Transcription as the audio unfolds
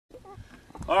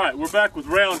Alright, we're back with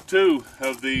round 2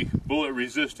 of the bullet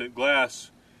resistant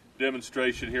glass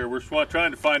demonstration here. We're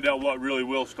trying to find out what really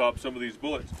will stop some of these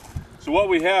bullets. So what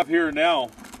we have here now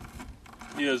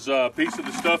is a piece of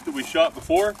the stuff that we shot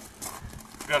before.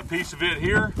 We've got a piece of it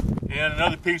here and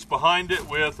another piece behind it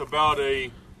with about a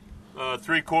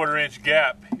 3/4 inch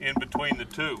gap in between the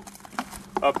two.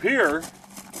 Up here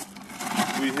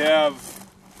we have,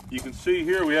 you can see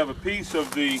here, we have a piece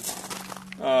of the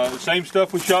same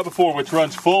stuff we shot before, which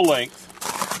runs full length,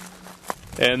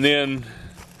 and then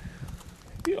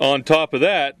on top of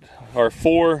that are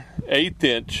 4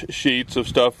 1/8 sheets of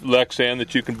stuff, Lexan,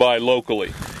 that you can buy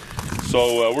locally.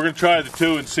 So we're going to try the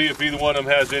two and see if either one of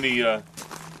them has any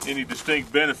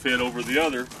distinct benefit over the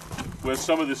other with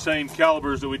some of the same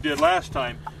calibers that we did last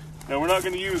time. Now we're not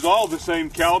going to use all the same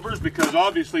calibers because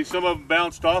obviously some of them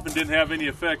bounced off and didn't have any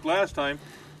effect last time.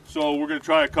 So we're going to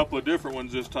try a couple of different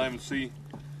ones this time and see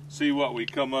what we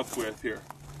come up with here.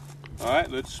 Alright,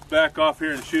 let's back off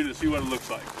here and shoot it and see what it looks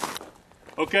like.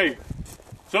 Okay,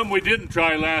 something we didn't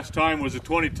try last time was a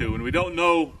 22, and we don't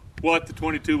know what the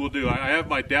 22 will do. I have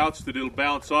my doubts that it'll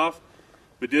bounce off,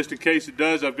 but just in case it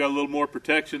does, I've got a little more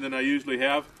protection than I usually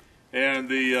have,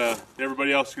 and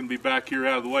everybody else is going to be back here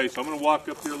out of the way. So I'm going to walk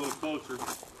up here a little closer.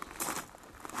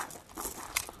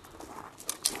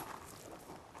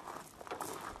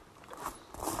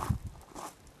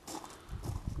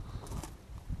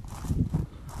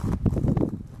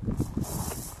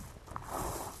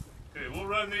 We'll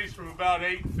run these from about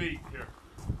 8 feet here.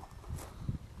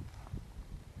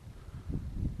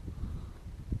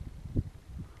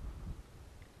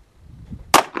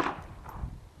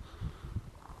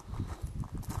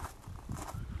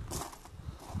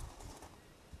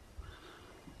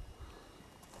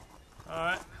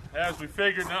 Alright, as we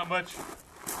figured, not much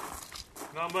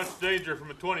danger from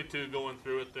a 22 going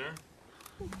through it there.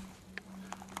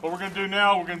 What we're going to do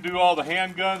now, we're going to do all the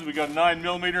handguns. We got a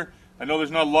 9mm. I know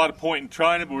there's not a lot of point in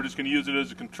trying it, but we're just going to use it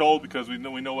as a control because we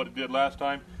know what it did last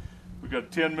time. We've got a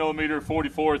 10mm,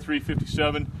 44,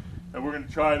 357, and we're going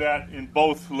to try that in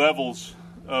both levels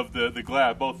of the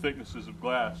glass, both thicknesses of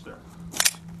glass there.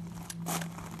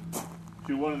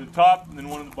 Do one in the top and then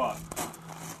one in the bottom.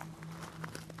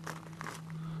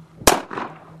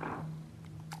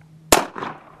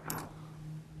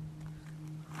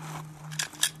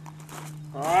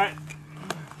 Alright.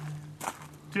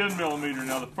 10mm.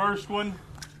 Now the first one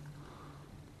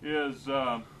is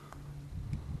a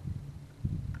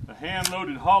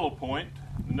hand-loaded hollow point.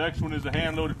 The next one is a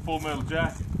hand-loaded full metal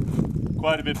jacket.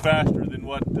 Quite a bit faster than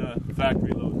what the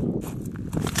factory loads.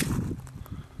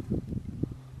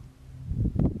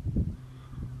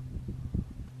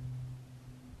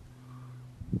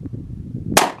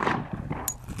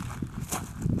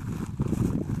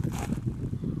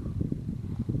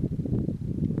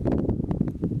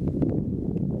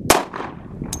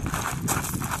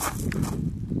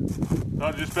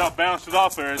 I just about bounced it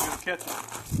off there. I was going to catch it.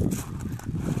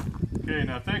 Okay,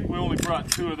 now I think we only brought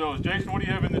 2 of those. Jason, what do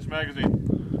you have in this magazine?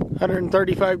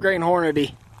 135 grain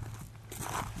Hornady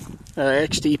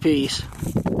XTPs.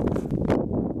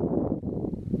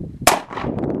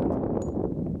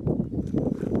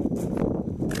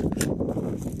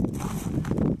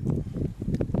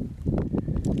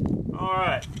 All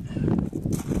right.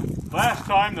 Last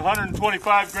time, the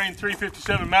 125 grain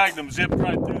 357 Magnum zipped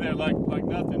right through that like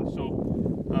nothing. So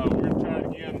we're going to try it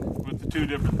again with the 2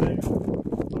 different things. I'll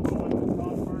go in the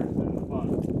top first, then the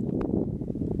bottom.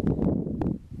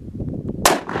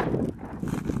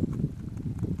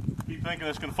 Keep thinking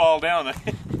it's going to fall down there.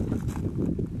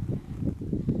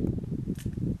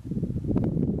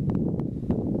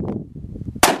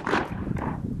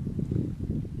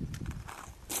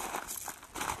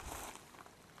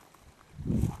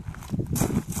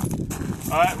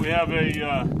 Alright, we have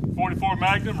a 44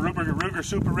 Magnum Ruger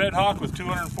Super Red Hawk with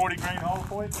 240 grain hollow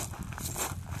point.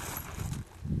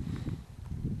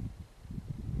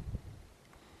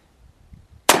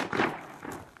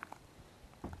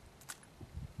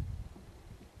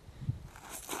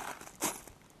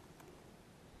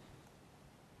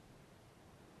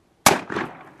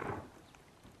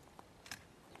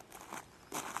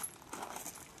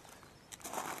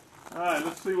 Alright,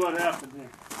 let's see what happened here.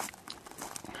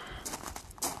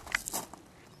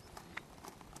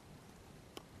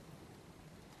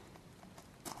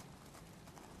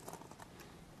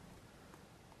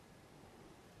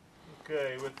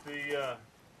 Okay, with the,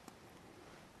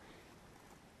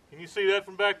 can you see that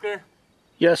from back there?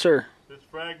 Yes, sir. It's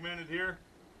fragmented here.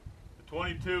 The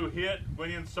 22 hit,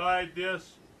 went inside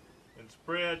this, and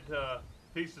spread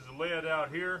pieces of lead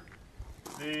out here.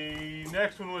 The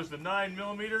next one was the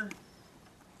 9mm.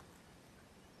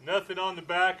 Nothing on the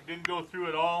back, it didn't go through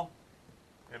at all.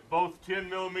 And both 10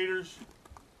 millimeters,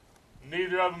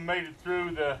 neither of them made it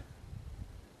through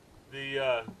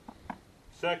the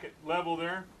second level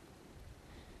there.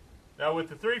 Now with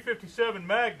the 357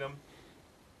 Magnum,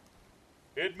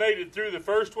 it made it through the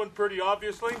first one pretty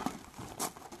obviously.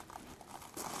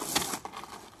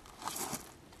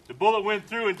 The bullet went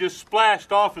through and just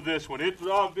splashed off of this one. It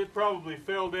probably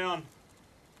fell down.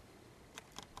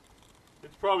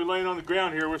 It's probably laying on the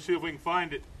ground here. We'll see if we can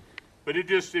find it. But it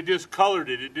just colored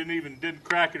it. It didn't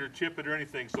crack it or chip it or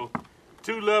anything. So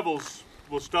 2 levels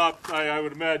will stop, I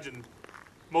would imagine,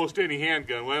 most any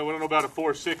handgun. Well, we don't know about a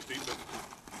 460,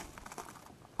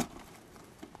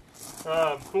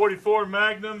 but 44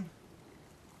 Magnum.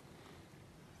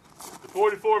 The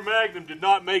 44 Magnum did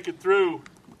not make it through.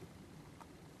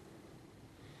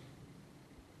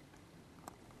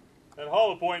 That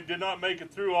hollow point did not make it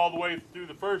through all the way through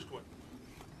the first one.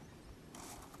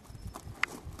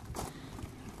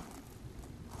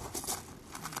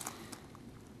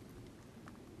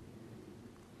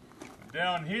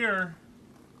 Down here,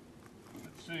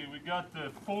 let's see, we got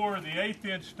the 1/8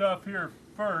 inch stuff here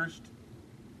first.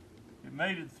 It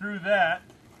made it through that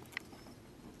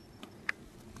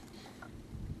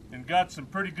and got some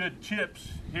pretty good chips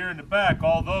here in the back,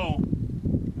 although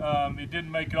it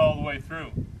didn't make it all the way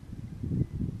through.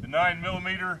 The 9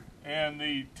 millimeter and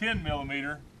the 10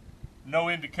 millimeter, no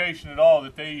indication at all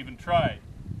that they even tried.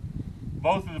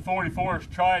 Both of the 44s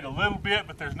tried a little bit,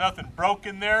 but there's nothing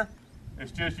broken there.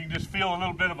 It's just, you can just feel a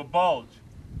little bit of a bulge.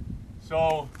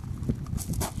 So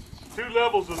 2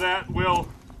 levels of that will,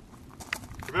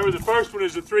 remember the first one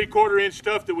is the 3/4 inch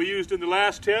stuff that we used in the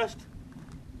last test,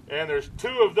 and there's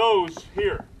 2 of those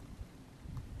here.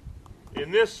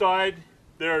 In this side,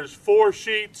 there's 4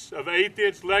 sheets of 1/8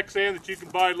 inch Lexan that you can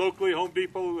buy locally, Home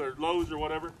Depot or Lowe's or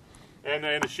whatever, and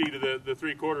a sheet of the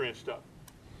 3/4 inch stuff.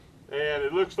 And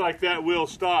it looks like that will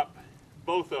stop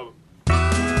both of them.